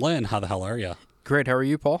Sean Lynn, how the hell are you? Great. How are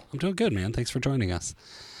you, Paul? I'm doing good, man. Thanks for joining us.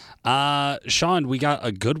 Sean, we got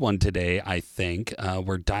a good one today, I think.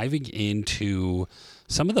 We're diving into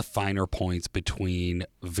some of the finer points between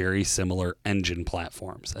very similar engine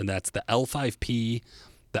platforms, and that's the L5P,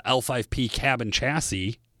 the L5P cabin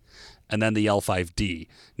chassis, and then the L5D.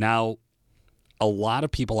 Now, a lot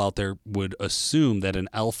of people out there would assume that an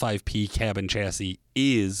L5P cabin chassis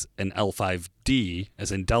is an L5D,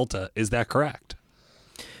 as in Delta. Is that correct?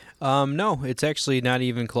 No, it's actually not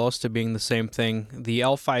even close to being the same thing. The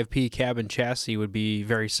L5P cabin chassis would be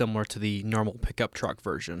very similar to the normal pickup truck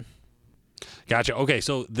version. Gotcha. Okay,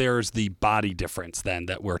 so there's the body difference then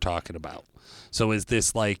that we're talking about. So is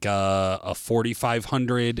this like a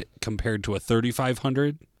 4500 compared to a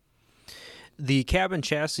 3500? The cabin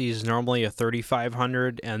chassis is normally a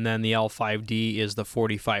 3500, and then the L5D is the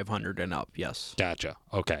 4500 and up, yes. Gotcha.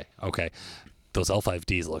 Okay. Those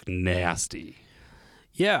L5Ds look nasty.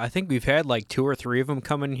 Yeah, I think we've had like 2 or 3 of them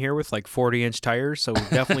come in here with like 40-inch tires, so we've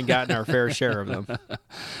definitely gotten our fair share of them.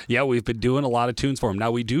 Yeah, we've been doing a lot of tunes for them.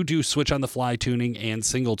 Now, we do switch-on-the-fly tuning and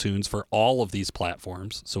single tunes for all of these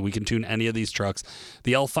platforms, so we can tune any of these trucks.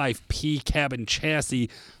 The L5P cabin chassis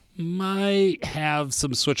might have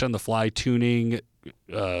some switch-on-the-fly tuning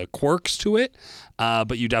quirks to it,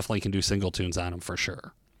 but you definitely can do single tunes on them for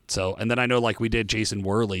sure. So, and then I know like we did Jason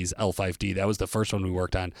Worley's L5D. That was the first one we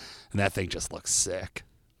worked on, and that thing just looks sick.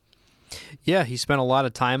 Yeah, he spent a lot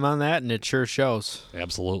of time on that, and it sure shows.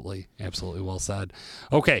 Absolutely. Well said.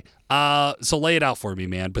 Okay, so lay it out for me,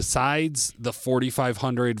 man. Besides the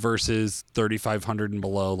 4500 versus 3500 and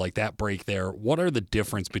below, like that break there, what are the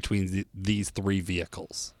difference between these 3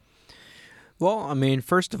 vehicles? Well, I mean,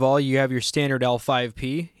 first of all, you have your standard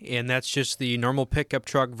L5P, and that's just the normal pickup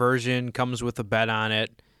truck version, comes with a bed on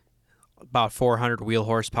it. About 400 wheel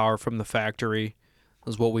horsepower from the factory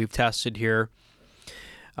is what we've tested here.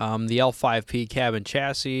 The L5P cabin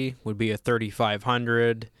chassis would be a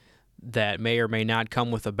 3500 that may or may not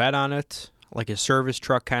come with a bed on it, like a service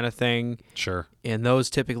truck kind of thing. Sure. And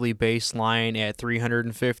those typically baseline at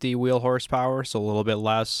 350 wheel horsepower, so a little bit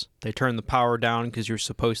less. They turn the power down because you're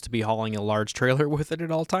supposed to be hauling a large trailer with it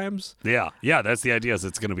at all times. Yeah, that's the idea, is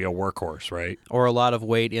it's going to be a workhorse, right? Or a lot of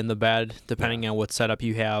weight in the bed, depending on what setup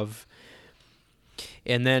you have.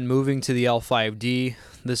 And then moving to the L5D,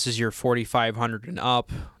 this is your 4500 and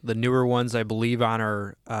up. The newer ones, I believe,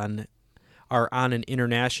 are on an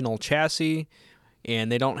international chassis,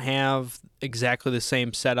 and they don't have exactly the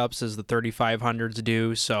same setups as the 3500s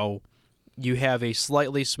do. So you have a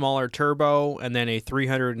slightly smaller turbo and then a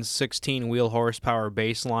 316 wheel horsepower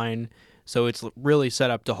baseline. So it's really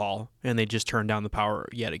set up to haul, and they just turn down the power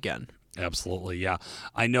yet again. Absolutely, yeah.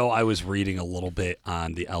 I know I was reading a little bit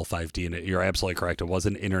on the L5D, and you're absolutely correct. It was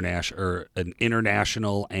an international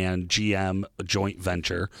and GM joint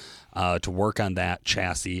venture to work on that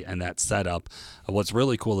chassis and that setup. What's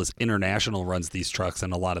really cool is International runs these trucks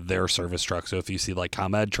and a lot of their service trucks. So if you see like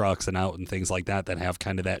ComEd trucks and out and things like that have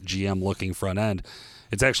kind of that GM-looking front end,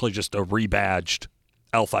 it's actually just a rebadged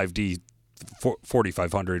L5D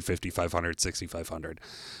 4500, 5500, 6500.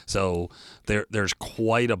 So there's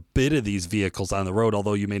quite a bit of these vehicles on the road,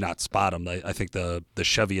 although you may not spot them. I think the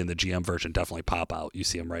Chevy and the GM version definitely pop out. You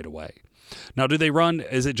see them right away. Now, do they run,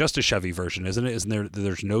 is it just a Chevy version, isn't it?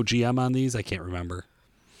 There's no GM on these? I can't remember.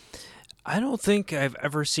 I don't think I've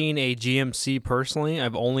ever seen a GMC personally.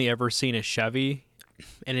 I've only ever seen a Chevy.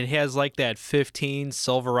 And it has like that 15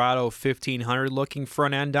 Silverado 1500 looking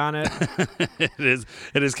front end on it. It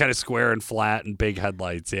is kind of square and flat and big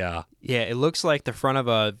headlights, yeah. Yeah, it looks like the front of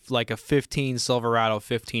a 15 Silverado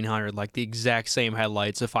 1500, like the exact same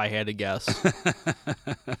headlights if I had to guess.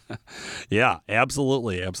 Yeah,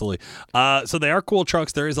 absolutely. So they are cool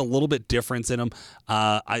trucks. There is a little bit difference in them.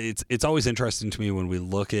 It's always interesting to me when we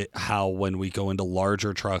look at how when we go into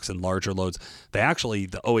larger trucks and larger loads, the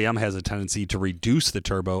OEM has a tendency to reduce the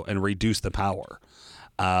turbo and reduce the power.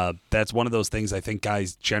 That's one of those things I think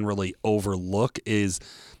guys generally overlook is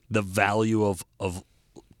the value of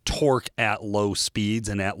torque at low speeds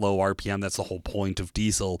and at low RPM. That's the whole point of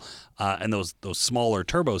diesel. And those smaller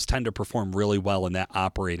turbos tend to perform really well in that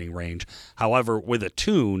operating range. However, with a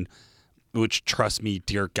tune, which, trust me,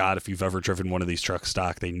 dear God, if you've ever driven one of these trucks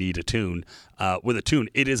stock, they need a tune. With a tune,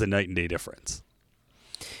 it is a night and day difference.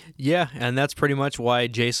 Yeah, and that's pretty much why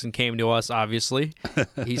Jason came to us, obviously.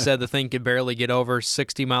 He said the thing could barely get over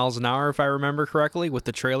 60 miles an hour, if I remember correctly, with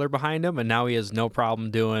the trailer behind him, and now he has no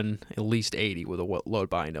problem doing at least 80 with a load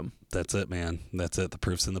behind him. That's it, man. That's it. The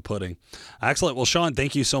proof's in the pudding. Excellent. Well, Sean,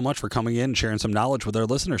 thank you so much for coming in and sharing some knowledge with our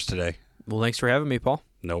listeners today. Well, thanks for having me, Paul.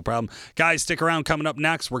 No problem. Guys, stick around. Coming up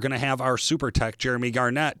next, we're going to have our super tech, Jeremy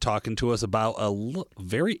Garnett, talking to us about a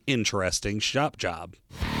very interesting shop job.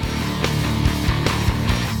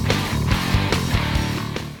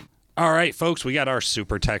 All right, folks, we got our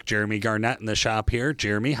super tech, Jeremy Garnett, in the shop here.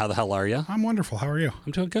 Jeremy, how the hell are you? I'm wonderful. How are you?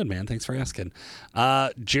 I'm doing good, man. Thanks for asking.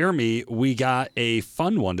 Jeremy, we got a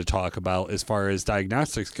fun one to talk about as far as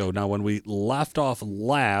diagnostics go. Now, when we left off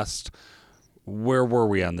last, where were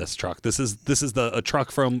we on this truck? This is a truck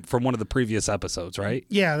from one of the previous episodes, right?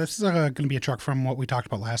 Yeah, this is going to be a truck from what we talked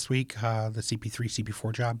about last week, the CP3,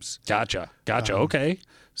 CP4 jobs. Gotcha. Okay.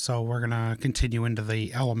 So we're going to continue into the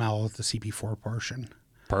LML, the CP4 portion.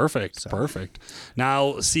 Perfect.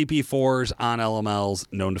 Now, CP4s on LMLs,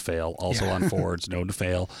 known to fail. Also on Fords, known to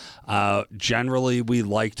fail. Generally, we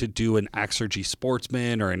like to do an Exergy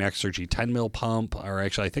Sportsman or an Exergy 10 mil pump. Or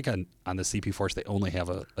actually, I think on the CP4s, they only have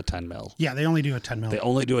a 10 mil. Yeah, they only do a 10 mil. They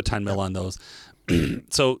only do a 10 mil on those.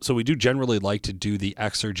 So we do generally like to do the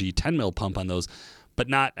Exergy 10 mil pump on those. But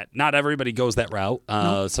not everybody goes that route.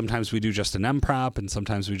 Sometimes we do just an M-prop, and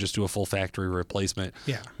sometimes we just do a full factory replacement.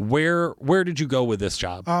 Yeah. Where did you go with this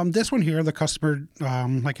job? This one here, the customer,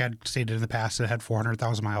 like I stated in the past, it had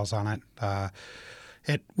 400,000 miles on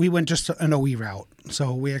it. We went just an OE route.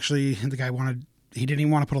 So the guy he didn't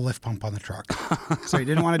even want to put a lift pump on the truck. So he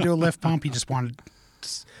didn't want to do a lift pump. He just wanted to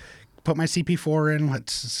put my CP4 in.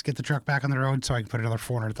 Let's get the truck back on the road so I can put another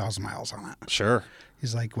 400,000 miles on it. Sure.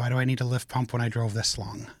 He's like, why do I need a lift pump when I drove this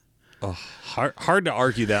long? Oh, hard to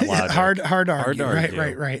argue that logic. hard to argue.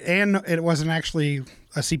 Right. And it wasn't actually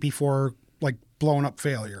a CP4 like blown up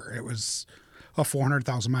failure. It was a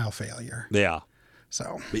 400,000 mile failure. Yeah.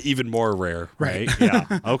 So even more rare, right?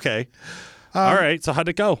 Yeah. Okay. All right. So how'd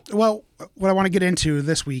it go? Well, what I want to get into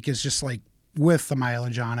this week is just like with the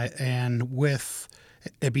mileage on it and with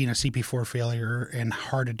it being a CP4 failure and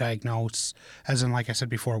hard to diagnose, as in, like I said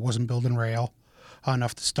before, it wasn't building rail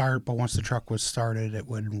enough to start, but once the truck was started, it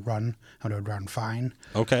would run fine.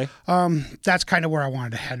 Okay. That's kind of where I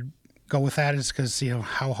wanted to go with that, is because,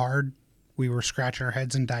 how hard we were scratching our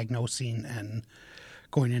heads and diagnosing and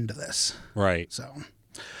going into this. Right. So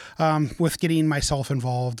with getting myself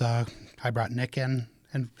involved, I brought Nick in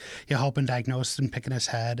and helping diagnose and picking his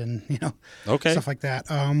head and, stuff like that.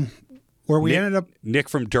 Where we ended up... Nick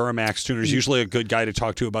from Duramax Tuners, usually a good guy to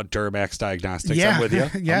talk to about Duramax diagnostics. Yeah, I'm with you.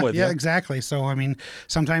 Yeah, exactly. So,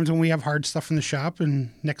 sometimes when we have hard stuff in the shop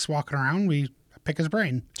and Nick's walking around, we pick his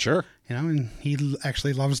brain. Sure. And he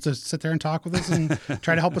actually loves to sit there and talk with us and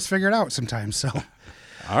try to help us figure it out sometimes. So,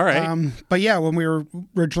 all right. But yeah, when we were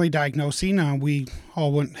originally diagnosing, we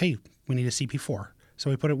all went, hey, we need a CP4. So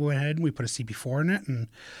we went ahead and we put a CP4 in it, and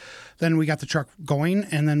then we got the truck going,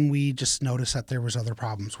 and then we just noticed that there was other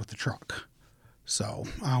problems with the truck. So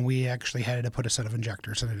we actually had to put a set of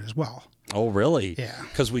injectors in it as well. Oh, really? Yeah.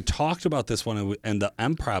 Because we talked about this one, and the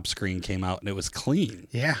M-prop screen came out, and it was clean.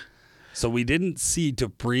 Yeah. So we didn't see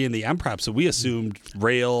debris in the M-prop, so we assumed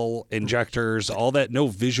rail, injectors, all that, no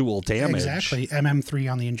visual damage. Exactly.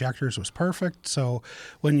 MM3 on the injectors was perfect. So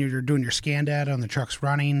when you're doing your scan data and the truck's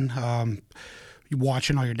running, you're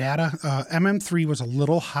watching all your data. MM3 was a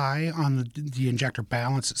little high on the injector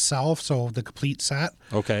balance itself, so the complete set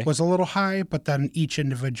was a little high, but then each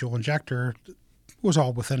individual injector was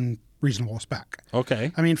all within reasonable spec.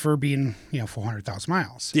 Okay. For being, 400,000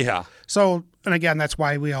 miles. Yeah. So, and again, that's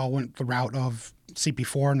why we all went the route of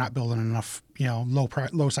CP4, not building enough,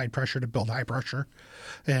 low side pressure to build high pressure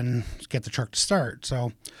and get the truck to start.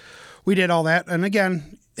 So we did all that. And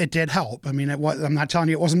again, it did help. I'm not telling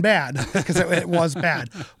you it wasn't bad, because it was bad,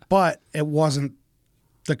 but it wasn't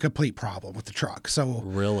the complete problem with the truck. So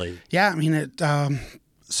really, yeah,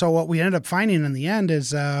 so what we ended up finding in the end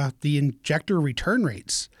is the injector return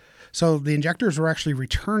rates. So the injectors were actually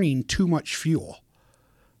returning too much fuel.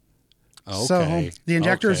 Okay. So the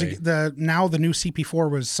injectors, Okay. now the new CP4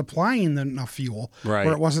 was supplying enough fuel, Right.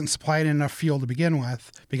 where it wasn't supplying enough fuel to begin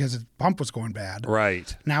with because the pump was going bad.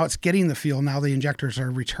 Right. Now it's getting the fuel. Now the injectors are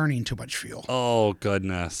returning too much fuel. Oh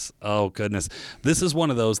goodness. Oh goodness. This is one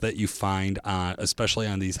of those that you find especially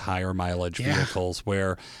on these higher mileage vehicles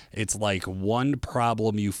where it's like one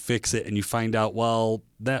problem, you fix it and you find out, well,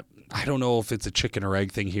 that I don't know if it's a chicken or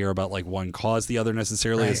egg thing here about like one caused the other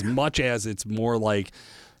necessarily, Right. as much as it's more like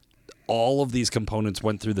all of these components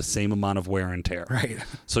went through the same amount of wear and tear. Right.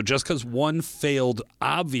 So just because one failed,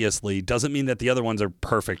 obviously, doesn't mean that the other ones are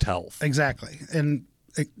perfect health. Exactly. And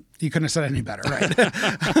you couldn't have said any better,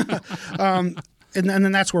 right? And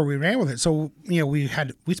then that's where we ran with it. So, we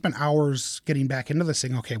spent hours getting back into this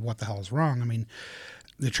thing. Okay, what the hell is wrong? I mean,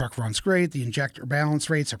 the truck runs great. The injector balance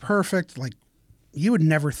rates are perfect. Like, you would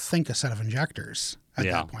never think a set of injectors at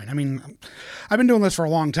Yeah. that point. I mean, I've been doing this for a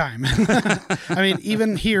long time. I mean,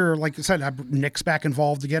 even here, like I said, Nick's back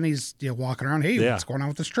involved again. He's walking around, hey, Yeah. what's going on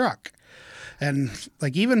with this truck? And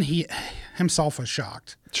like even he himself was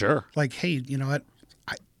shocked. Sure. Like, hey, you know what?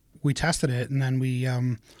 We tested it, and then we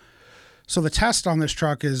so the test on this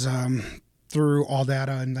truck is through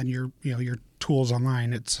ALLDATA, and then your tools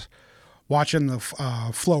online. It's watching the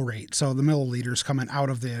flow rate, so the milliliters coming out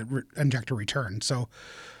of the injector return. So,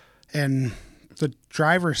 and the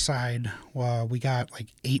driver's side, we got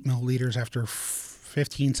like 8 milliliters after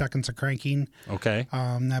 15 seconds of cranking. Okay.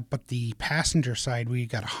 But the passenger side, we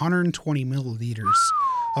got 120 milliliters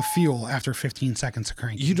of fuel after 15 seconds of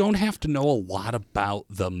cranking. You don't have to know a lot about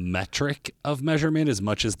the metric of measurement as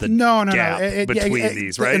much as the No. gap between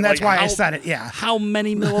these, right? And that's Like, why I said it, yeah. How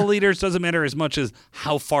many milliliters doesn't matter as much as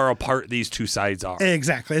how far apart these two sides are.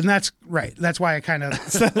 Exactly. And that's right. That's why I kind of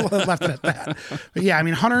left it at that. But yeah, I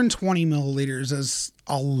mean, 120 milliliters is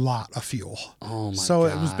a lot of fuel. Oh, my So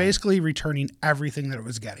God. it was basically returning everything that it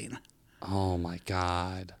was getting. Oh, my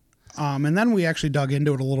God. And then we actually dug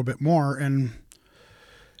into it a little bit more, and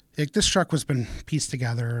this truck has been pieced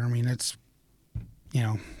together. I mean, it's,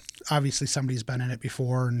 obviously somebody's been in it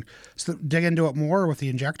before, and so dig into it more with the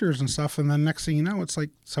injectors and stuff. And then next thing you know, it's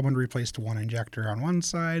like someone replaced one injector on one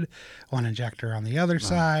side, one injector on the other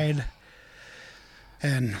side.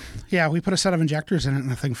 And yeah, we put a set of injectors in it,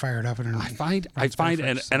 and the thing fired up. And I find,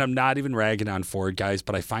 and I'm not even ragging on Ford guys,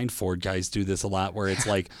 but I find Ford guys do this a lot where it's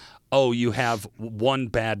like, oh, you have one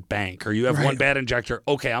bad bank or you have one bad injector.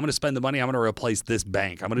 Okay, I'm going to spend the money. I'm going to replace this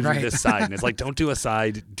bank. I'm going to do this side. And it's like, don't do a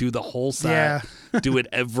side, do the whole side. Do it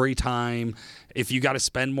every time. If you got to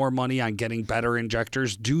spend more money on getting better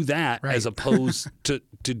injectors, do that as opposed to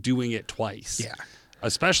doing it twice. Yeah.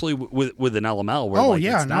 Especially with an LML where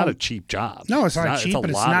it's not a cheap job. No, it's not cheap, but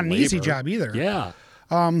it's not an easy labor. job either. Yeah.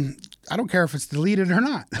 I don't care if it's deleted or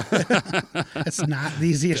not. It's not the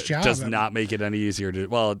easiest job. Does not make it any easier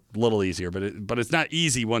a little easier, but it's not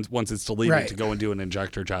easy once it's deleted to go and do an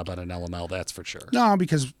injector job on an LML. That's for sure. No,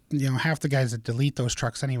 because half the guys that delete those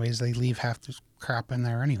trucks anyways, they leave half the crap in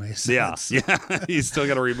there anyways. So yeah. You still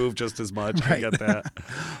got to remove just as much. I get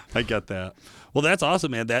that. Well, that's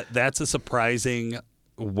awesome, man. That's a surprising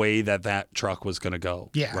way that truck was going to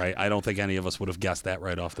go. Yeah. Right. I don't think any of us would have guessed that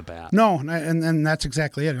right off the bat. No, and that's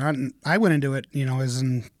exactly it. And I went into it, as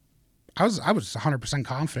in I was 100%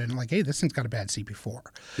 confident. Like, hey, this thing's got a bad CP4.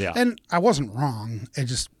 Yeah. And I wasn't wrong. It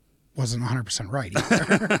just wasn't 100% right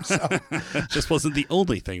either. So. It just wasn't the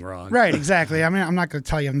only thing wrong. Right. Exactly. I mean, I'm not going to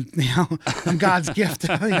tell you, I'm God's gift.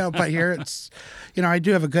 But here it's, I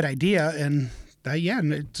do have a good idea, and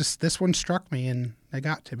and it just this one struck me, and it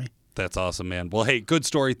got to me. That's awesome, man. Well, hey, good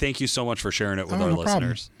story. Thank you so much for sharing it with our no problem.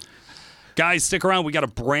 listeners. Guys, stick around. We got a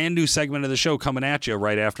brand new segment of the show coming at you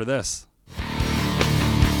right after this.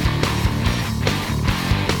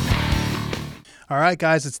 All right,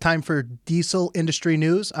 guys, it's time for diesel industry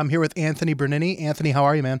news. I'm here with Anthony Bernini. Anthony, how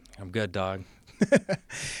are you, man? I'm good, dog.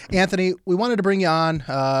 Anthony, we wanted to bring you on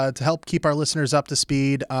to help keep our listeners up to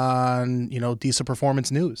speed on, diesel performance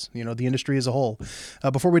news, the industry as a whole.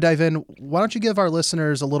 Before we dive in, why don't you give our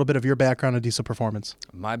listeners a little bit of your background on diesel performance?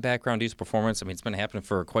 My background, diesel performance, it's been happening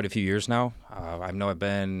for quite a few years now. I know I've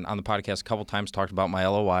been on the podcast a couple times, talked about my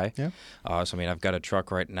LOI. Yeah. I've got a truck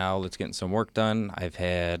right now that's getting some work done. I've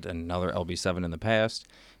had another LB7 in the past.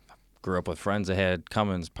 Grew up with friends that had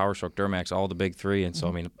Cummins, PowerStroke, Duramax, all the big three. And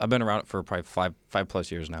so, I've been around it for probably five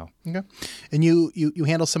plus years now. Okay. And you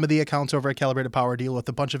handle some of the accounts over at Calibrated Power, deal with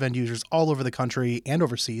a bunch of end users all over the country and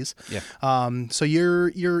overseas. Yeah. So you're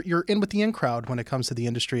in with the in crowd when it comes to the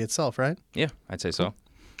industry itself, right? Yeah, I'd say so.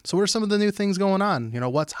 So what are some of the new things going on?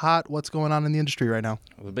 What's hot? What's going on in the industry right now?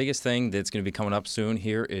 Well, the biggest thing that's going to be coming up soon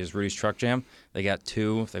here is Rudy's Truck Jam. They got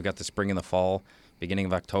two. They've got the spring and the fall, beginning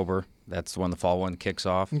of October. That's when the fall one kicks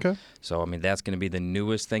off. Okay. So, I mean, that's going to be the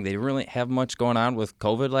newest thing. They didn't really have much going on with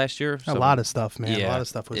COVID last year. A lot of stuff, man. Yeah, a lot of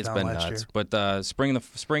stuff was it's down been last nuts. year. But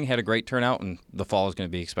spring had a great turnout, and the fall is going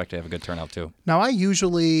to be expected to have a good turnout too. Now, I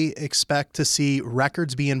usually expect to see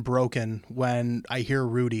records being broken when I hear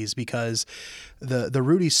Rudy's, because the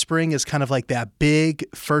Rudy's Spring is kind of like that big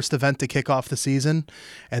first event to kick off the season.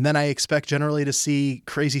 And then I expect generally to see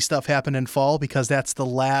crazy stuff happen in fall, because that's the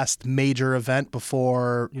last major event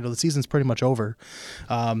before, the season's pretty much over.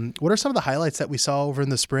 What are some of the highlights that we saw over in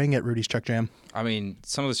the spring at Rudy's Truck Jam? I mean,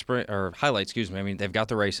 some of the spring or highlights, excuse me. I mean, they've got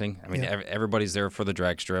the racing. I mean, everybody's there for the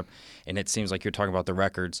drag strip, and it seems like you're talking about the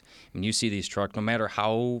records. When you see these trucks, no matter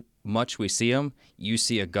how much we see them, you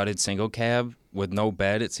see a gutted single cab with no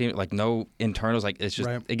bed. It seems like no internals. Like, it's just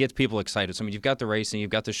It gets people excited. So I mean, you've got the racing,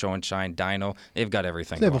 you've got the show and shine, dyno. They've got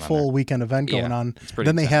everything. They have a going on full there. weekend event going on. It's pretty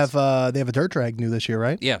Then they intense. have a dirt drag new this year,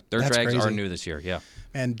 right? Yeah, dirt That's drags crazy. are new this year. Yeah.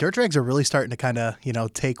 And dirt drags are really starting to kind of,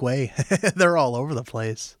 take way. They're all over the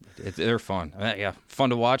place. They're fun. Yeah,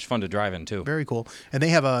 fun to watch, fun to drive in too. Very cool. And they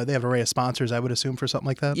have an array of sponsors, I would assume, for something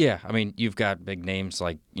like that. Yeah, I mean, you've got big names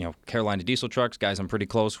like Carolina Diesel Trucks, guys I'm pretty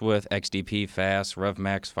close with, XDP, Fast,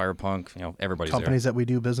 RevMax, Firepunk. Everybody's Companies that we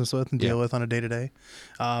do business with and deal with on a day-to-day.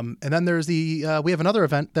 And then there's we have another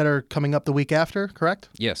event that are coming up the week after, correct?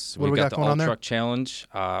 Yes, What do we've we got got the going All on there? Truck Challenge.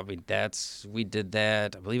 We did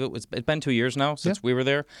that. I believe it's been 2 years now since we were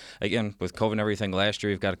there. Again, with COVID and everything last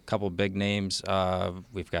year, we've got a couple big names.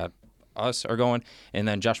 We've got us are going, and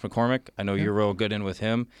then Josh McCormick. I know you're real good in with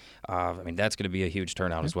him. I mean, that's going to be a huge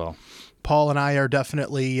turnout as well. Paul and I are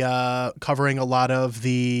definitely covering a lot of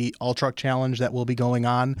the All Truck Challenge that will be going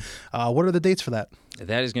on. What are the dates for that?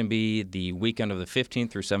 That is going to be the weekend of the 15th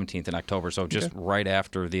through 17th in October, so just right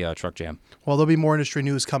after the Truck Jam. Well, there'll be more industry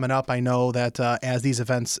news coming up. I know that as these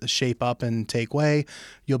events shape up and take way,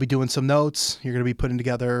 you'll be doing some notes. You're going to be putting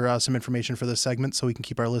together some information for this segment so we can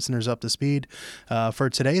keep our listeners up to speed. For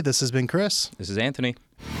today, this has been Chris. This is Anthony.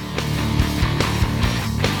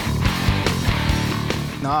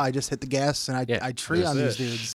 No, I just hit the gas and I tree on these dudes.